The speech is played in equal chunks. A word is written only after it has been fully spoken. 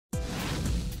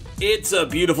It's a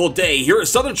beautiful day here at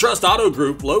Southern Trust Auto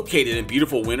Group, located in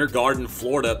beautiful Winter Garden,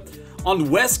 Florida,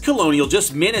 on West Colonial,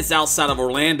 just minutes outside of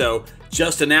Orlando,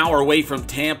 just an hour away from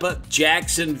Tampa,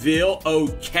 Jacksonville,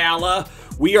 Ocala.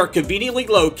 We are conveniently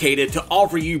located to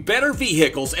offer you better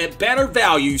vehicles at better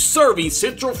value, serving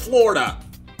Central Florida.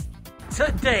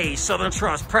 Today, Southern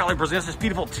Trust proudly presents this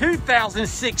beautiful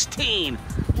 2016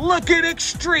 Lookin'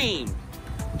 Extreme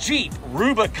Jeep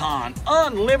Rubicon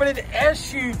Unlimited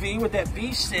SUV with that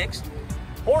V6,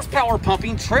 horsepower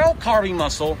pumping, trail carving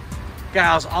muscle.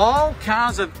 Guys, all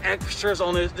kinds of extras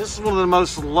on this. This is one of the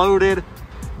most loaded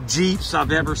Jeeps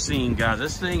I've ever seen, guys.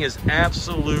 This thing is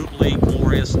absolutely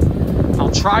glorious.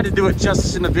 I'll try to do it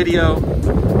justice in the video,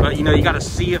 but you know, you got to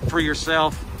see it for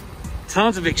yourself.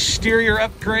 Tons of exterior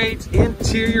upgrades,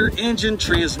 interior, engine,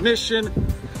 transmission,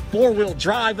 four-wheel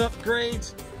drive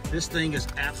upgrades. This thing is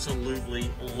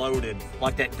absolutely loaded.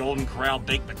 Like that Golden Corral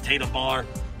baked potato bar,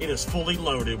 it is fully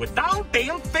loaded with all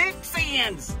damn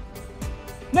fixins.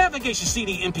 Navigation,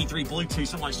 CD, MP3, Bluetooth,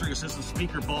 satellite stereo system,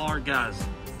 speaker bar, guys.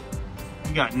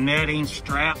 You got netting,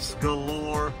 straps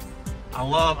galore.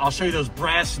 I'll show you those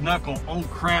brass knuckle old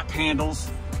crap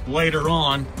handles later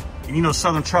on. And you know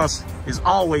Southern Trust is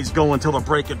always going till the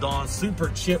break of dawn. Super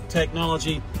chip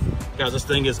technology. Guys, this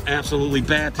thing is absolutely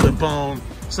bad to the bone.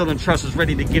 Southern Trust is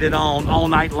ready to get it on all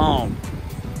night long.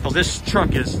 Because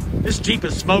this Jeep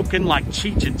is smoking like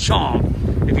Cheech and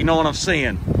Chong, if you know what I'm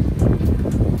saying.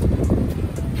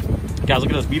 Guys, look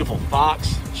at those beautiful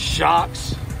Fox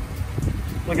shocks.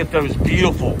 Look at those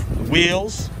beautiful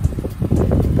wheels.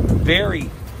 Very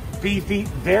beefy,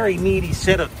 very meaty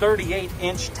set of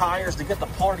 38-inch tires to get the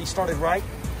party started right.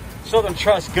 Southern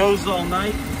Trust goes all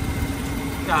night.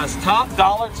 Guys, top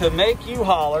dollar to make you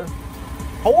holler.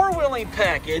 Four-wheeling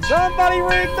package. Somebody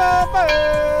ring the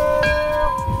bell.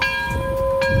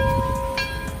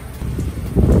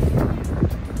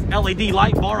 LED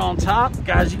light bar on top.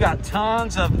 Guys, you got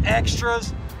tons of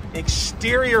extras.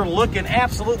 Exterior looking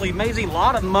absolutely amazing. A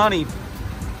lot of money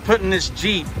put in this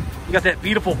Jeep. You got that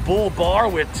beautiful bull bar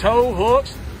with tow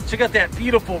hooks. Check out that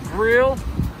beautiful grill.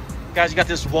 Guys, you got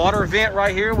this water vent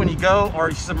right here. When you go or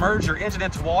you submerge your engine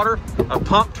into water, a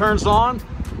pump turns on,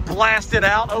 blast it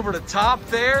out over the top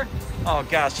there. Oh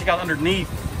guys, check out underneath.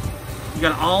 You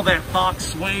got all that Fox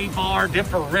sway bar,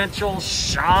 differential,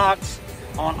 shocks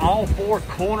on all four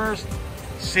corners,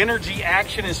 synergy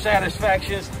action and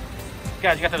satisfactions.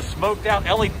 Guys, you got those smoked out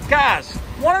LED. Guys,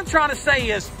 what I'm trying to say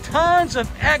is tons of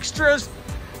extras.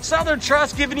 Southern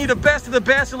Trust giving you the best of the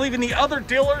best and leaving the other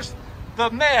dealers the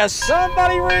mess.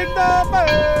 Somebody ring the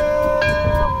bell.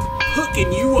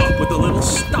 Hooking you up with a little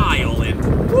style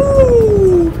and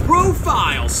woo,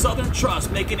 profile. Southern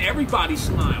Trust making everybody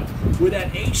smile with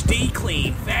that HD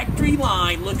clean factory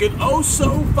line, looking oh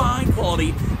so fine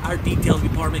quality. Our detailing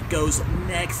department goes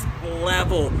next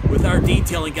level with our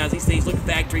detailing, guys. These things look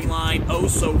factory line, oh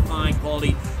so fine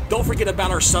quality. Don't forget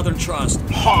about our Southern Trust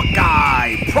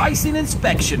Hawkeye pricing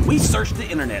inspection. We search the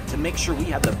internet to make sure we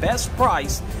have the best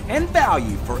price and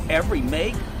value for every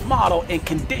make, model, and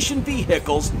condition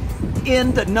vehicles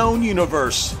in the known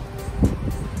universe.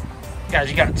 Guys,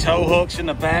 you got tow hooks in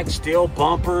the back, steel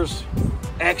bumpers,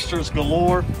 extras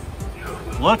galore.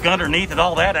 Look underneath at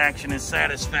all that action and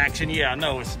satisfaction. Yeah, I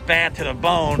know it's bad to the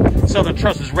bone. Southern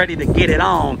Trust is ready to get it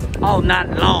on all night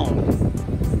long.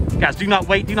 Guys, do not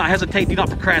wait, do not hesitate, do not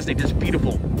procrastinate. This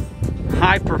beautiful,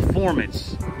 high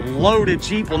performance, loaded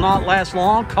Jeep will not last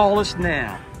long. Call us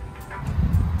now.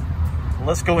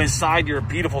 Let's go inside your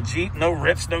beautiful Jeep. No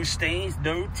rips, no stains,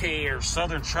 no tears.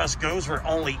 Southern Trust goes where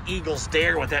only eagles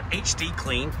dare with that HD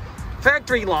clean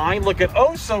factory line. Look at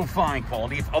oh so fine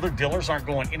quality. If other dealers aren't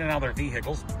going in and out of their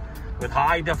vehicles with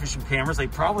high definition cameras, they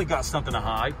probably got something to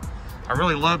hide. I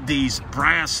really love these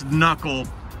brass knuckle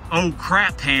oh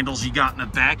crap handles you got in the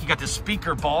back. You got the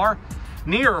speaker bar,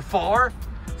 near or far,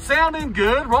 sounding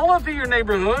good, rolling through your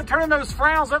neighborhood, turning those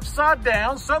frowns upside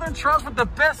down. Southern Trust with the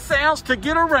best sounds to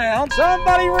get around.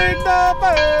 Somebody ring the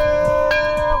bell.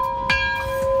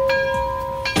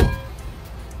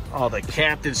 Oh, the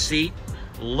captain seat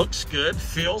looks good,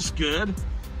 feels good.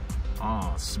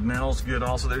 Oh, smells good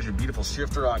also. There's your beautiful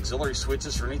shifter, auxiliary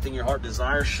switches for anything your heart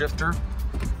desires. Shifter,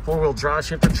 four-wheel drive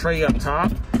shifter, tray up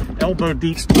top, elbow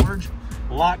deep storage,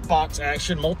 lockbox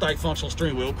action, multifunctional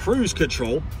steering wheel, cruise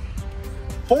control.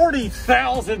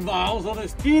 40,000 miles on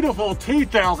this beautiful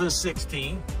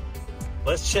 2016.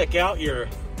 Let's check out your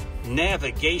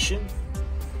navigation,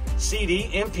 CD,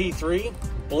 MP3,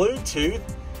 Bluetooth,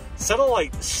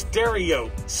 satellite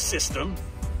stereo system,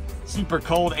 super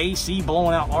cold AC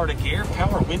blowing out Arctic air,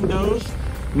 power windows,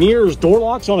 mirrors, door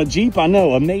locks on a Jeep. I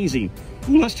know, amazing.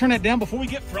 Ooh, let's turn that down before we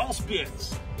get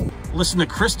frostbits. Listen to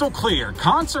crystal clear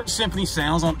concert symphony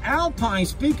sounds on Alpine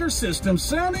speaker system,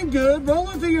 sounding good,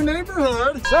 rolling through your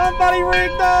neighborhood. Somebody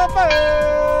ring the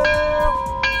bell.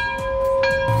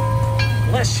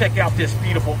 Let's check out this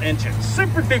beautiful engine.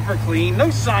 Super duper clean, no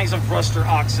signs of rust or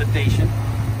oxidation.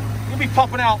 You'll be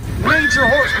pumping out major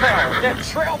horsepower, that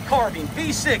trail carving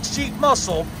V6 Jeep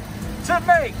muscle to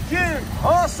make you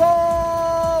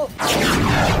hustle.